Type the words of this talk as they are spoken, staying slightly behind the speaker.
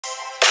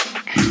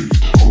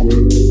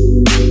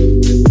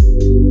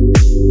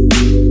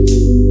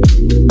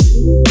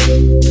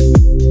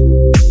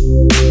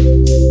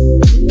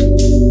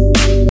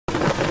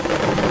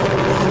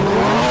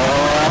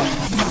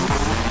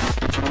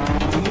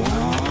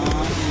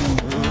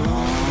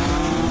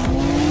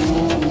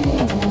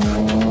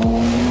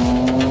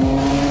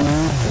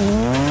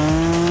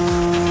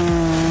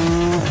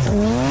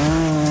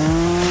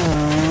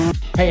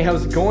Hey,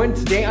 how's it going?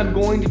 Today I'm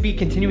going to be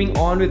continuing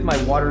on with my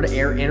water to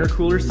air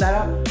intercooler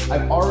setup.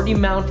 I've already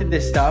mounted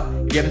this stuff.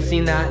 If you haven't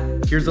seen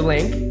that, here's a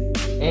link.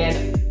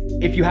 And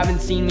if you haven't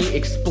seen me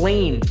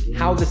explain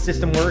how the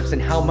system works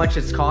and how much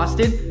it's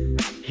costed,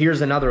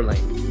 here's another link.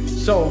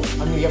 So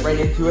I'm gonna get right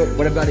into it.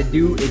 What I've got to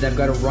do is I've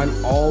got to run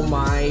all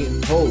my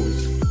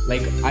hose.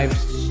 Like I've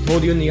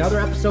told you in the other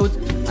episodes,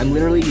 I'm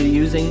literally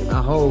using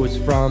a hose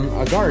from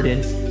a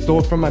garden,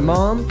 stole it from my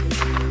mom.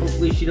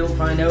 Hopefully she don't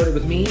find out it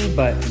was me,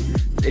 but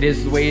it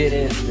is the way it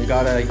is. We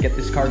gotta get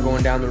this car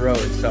going down the road.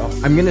 So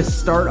I'm gonna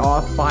start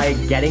off by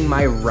getting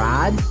my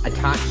rad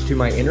attached to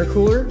my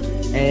intercooler,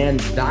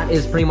 and that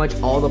is pretty much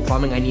all the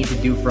plumbing I need to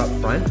do for up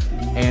front.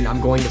 And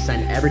I'm going to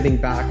send everything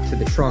back to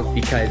the trunk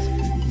because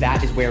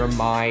that is where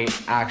my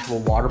actual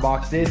water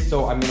box is.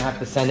 So I'm gonna have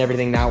to send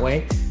everything that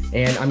way,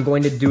 and I'm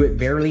going to do it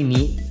very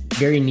neatly.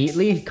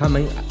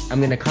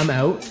 I'm gonna come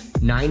out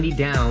 90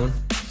 down,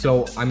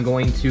 so I'm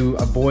going to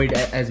avoid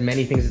as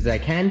many things as I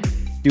can.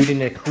 Do it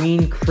in a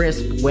clean,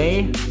 crisp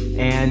way,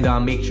 and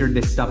make sure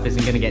this stuff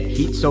isn't gonna get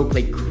heat soaked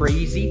like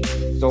crazy.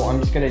 So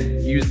I'm just gonna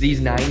use these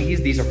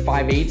 90s. These are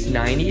 5/8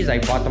 90s. I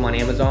bought them on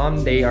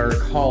Amazon. They are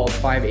called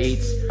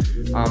 5/8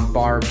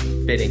 bar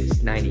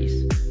fittings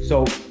 90s.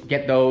 So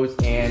get those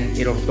and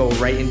it'll go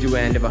right into the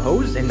end of a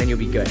hose and then you'll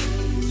be good.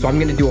 So I'm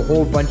gonna do a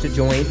whole bunch of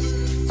joints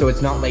so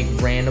it's not like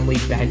randomly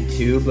bent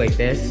tube like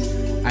this.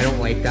 I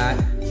don't like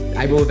that.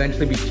 I will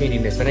eventually be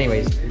changing this, but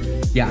anyways,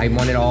 yeah, I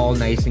want it all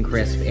nice and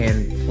crisp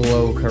and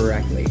flow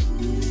correctly.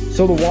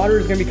 So the water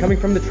is gonna be coming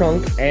from the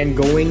trunk and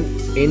going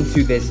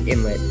into this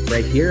inlet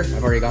right here.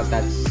 I've already got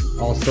that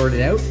all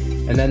sorted out.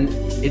 And then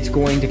it's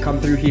going to come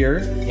through here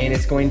and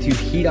it's going to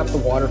heat up the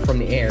water from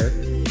the air,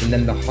 and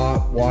then the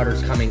hot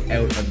water's coming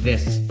out of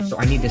this. So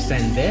I need to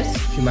send this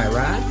to my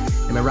rad,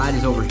 and my rad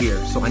is over here.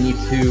 So I need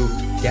to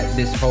get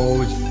this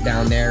hose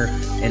down there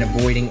and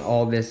avoiding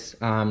all this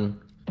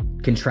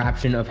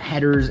contraption of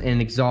headers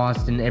and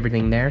exhaust and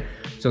everything there.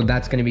 So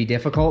that's gonna be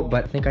difficult,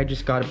 but I think I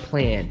just got a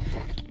plan.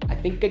 I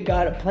think I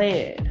got a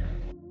plan.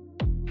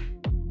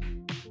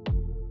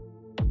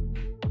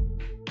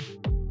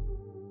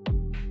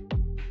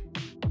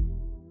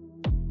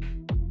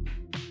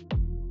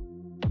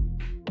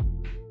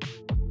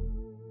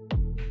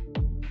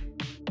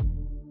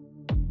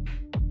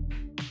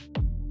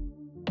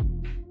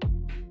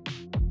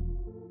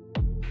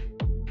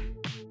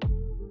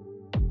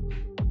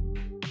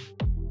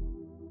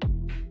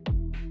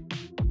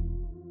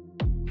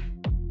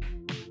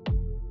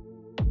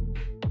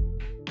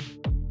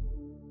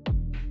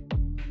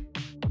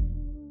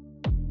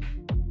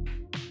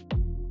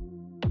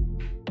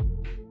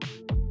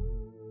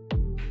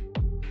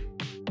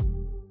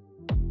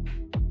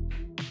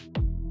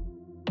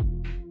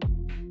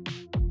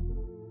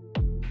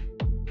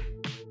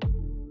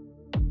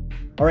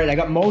 All right, I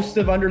got most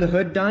of under the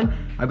hood done.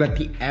 I've got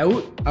the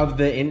out of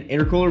the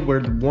intercooler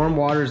where the warm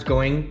water is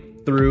going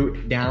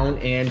through down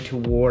and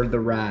toward the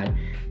rad.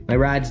 My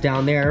rad's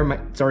down there,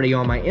 it's already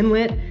on my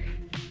inlet,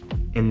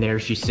 and there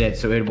she sits.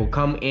 So it will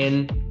come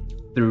in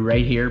through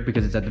right here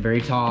because it's at the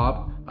very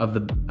top of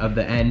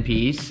the end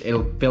piece.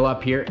 It'll fill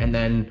up here, and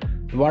then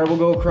the water will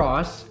go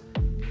across,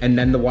 and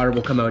then the water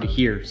will come out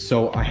here.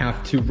 So I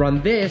have to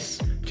run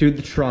this to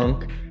the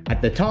trunk at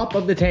the top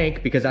of the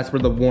tank because that's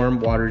where the warm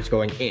water is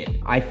going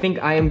in. I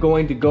think I am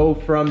going to go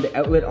from the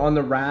outlet on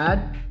the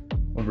rad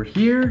over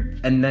here,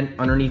 and then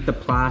underneath the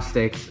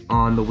plastics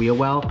on the wheel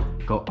well,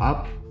 go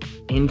up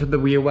into the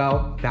wheel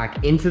well,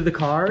 back into the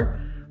car,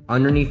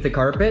 underneath the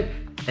carpet,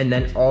 and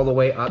then all the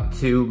way up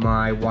to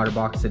my water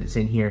box that it's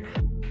in here.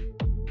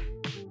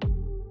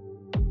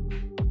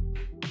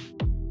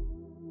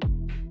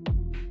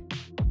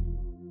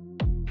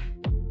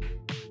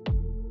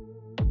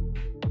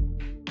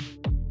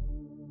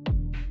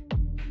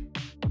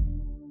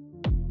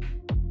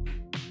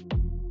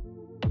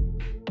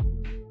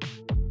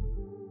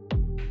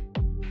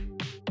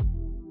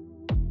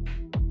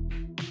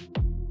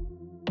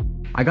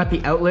 I got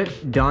the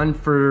outlet done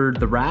for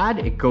the rad.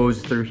 It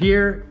goes through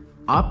here,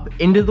 up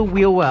into the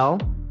wheel well,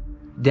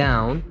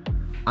 down,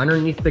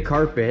 underneath the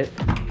carpet.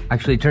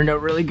 Actually, it turned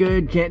out really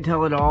good, can't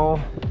tell at all.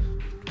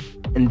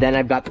 And then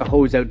I've got the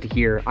hose out to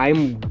here.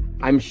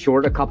 I'm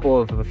short a couple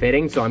of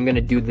fittings, so I'm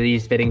gonna do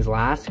these fittings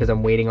last because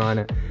I'm waiting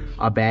on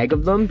a bag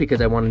of them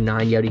because I want to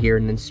 90 out of here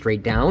and then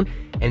straight down.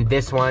 And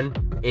this one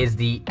is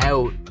the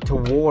out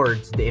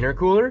towards the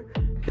intercooler.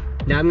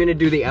 Now I'm gonna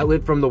do the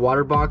outlet from the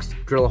water box,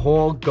 drill a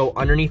hole, go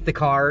underneath the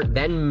car,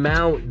 then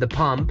mount the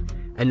pump,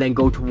 and then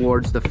go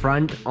towards the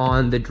front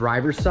on the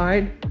driver's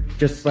side,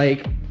 just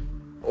like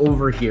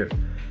over here.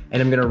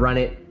 And I'm gonna run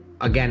it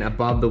again,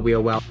 above the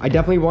wheel well. I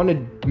definitely want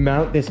to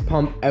mount this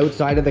pump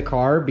outside of the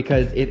car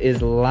because it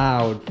is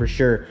loud for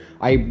sure.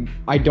 I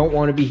don't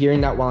want to be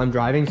hearing that while I'm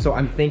driving, so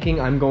I'm thinking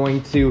I'm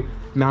going to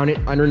mount it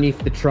underneath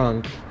the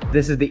trunk.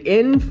 This is the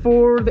in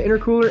for the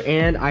intercooler,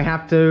 and I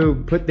have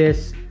to put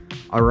this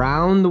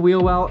around the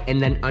wheel well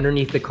and then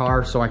underneath the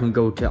car so I can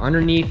go to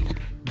underneath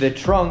the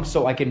trunk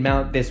so I can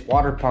mount this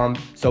water pump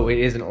so it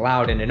isn't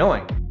loud and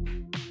annoying.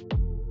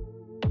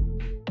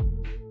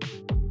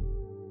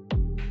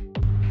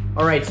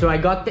 All right, so I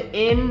got the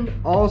in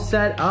all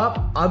set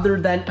up other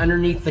than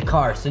underneath the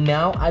car. So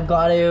now I've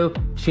got to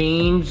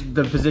change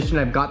the position.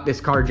 I've got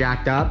this car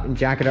jacked up and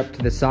jack it up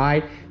to the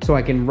side so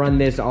I can run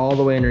this all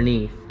the way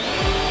underneath.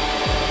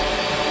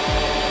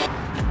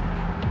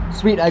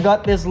 Sweet, I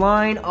got this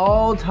line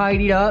all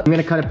tidied up. I'm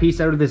gonna cut a piece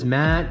out of this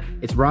mat.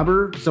 It's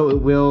rubber, so it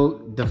will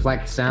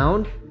deflect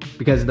sound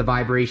because of the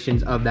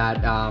vibrations of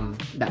that,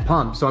 that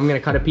pump. So I'm gonna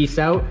cut a piece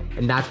out,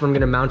 and that's what I'm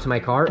gonna mount to my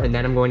car, and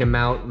then I'm going to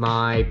mount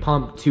my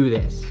pump to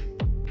this.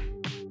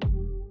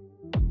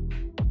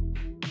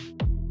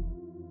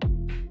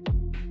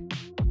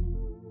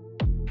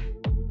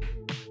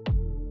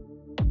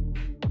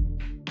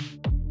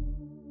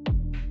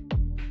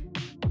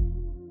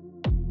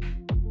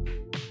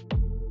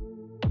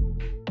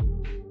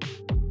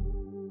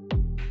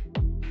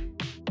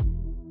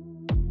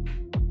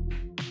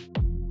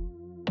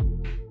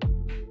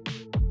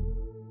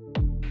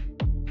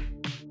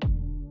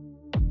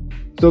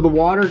 So the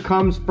water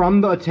comes from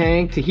the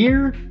tank to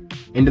here,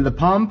 into the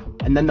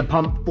pump, and then the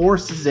pump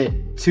forces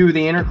it to the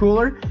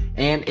intercooler,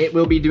 and it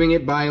will be doing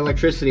it by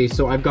electricity.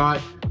 So I've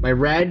got my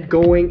red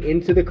going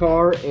into the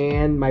car,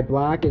 and my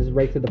black is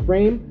right to the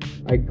frame.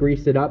 I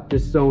greased it up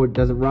just so it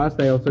doesn't rust.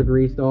 I also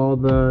greased all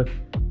the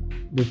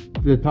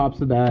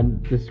tops of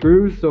the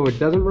screws so it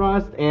doesn't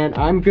rust, and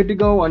I'm good to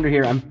go under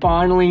here. I'm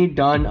finally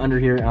done under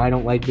here, and I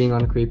don't like being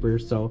on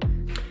creepers, so.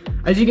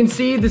 As you can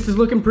see, this is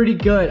looking pretty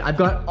good. I've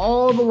got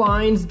all the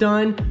lines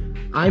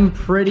done. I'm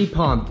pretty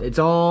pumped. It's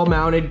all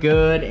mounted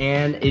good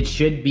and it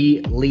should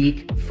be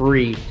leak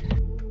free.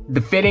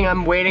 The fitting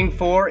I'm waiting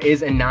for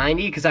is a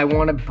 90 because I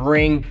want to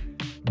bring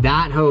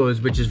that hose,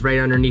 which is right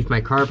underneath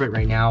my carpet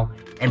right now,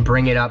 and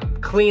bring it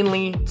up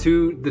cleanly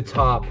to the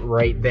top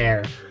right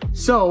there.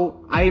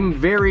 So I'm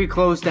very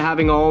close to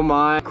having all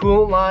my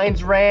coolant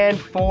lines ran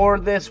for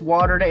this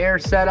water to air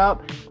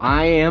setup.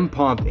 I am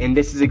pumped, and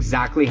this is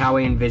exactly how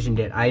I envisioned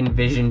it. I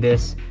envisioned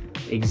this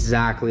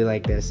exactly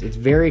like this. It's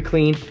very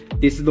clean.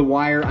 This is the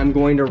wire I'm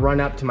going to run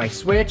up to my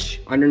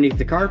switch underneath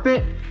the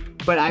carpet,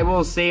 but I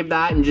will save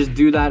that and just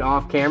do that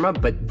off camera.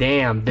 But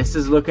damn, this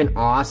is looking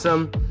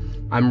awesome.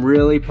 I'm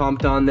really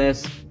pumped on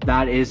this.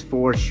 That is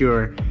for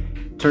sure.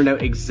 Turned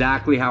out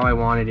exactly how I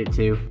wanted it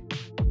to.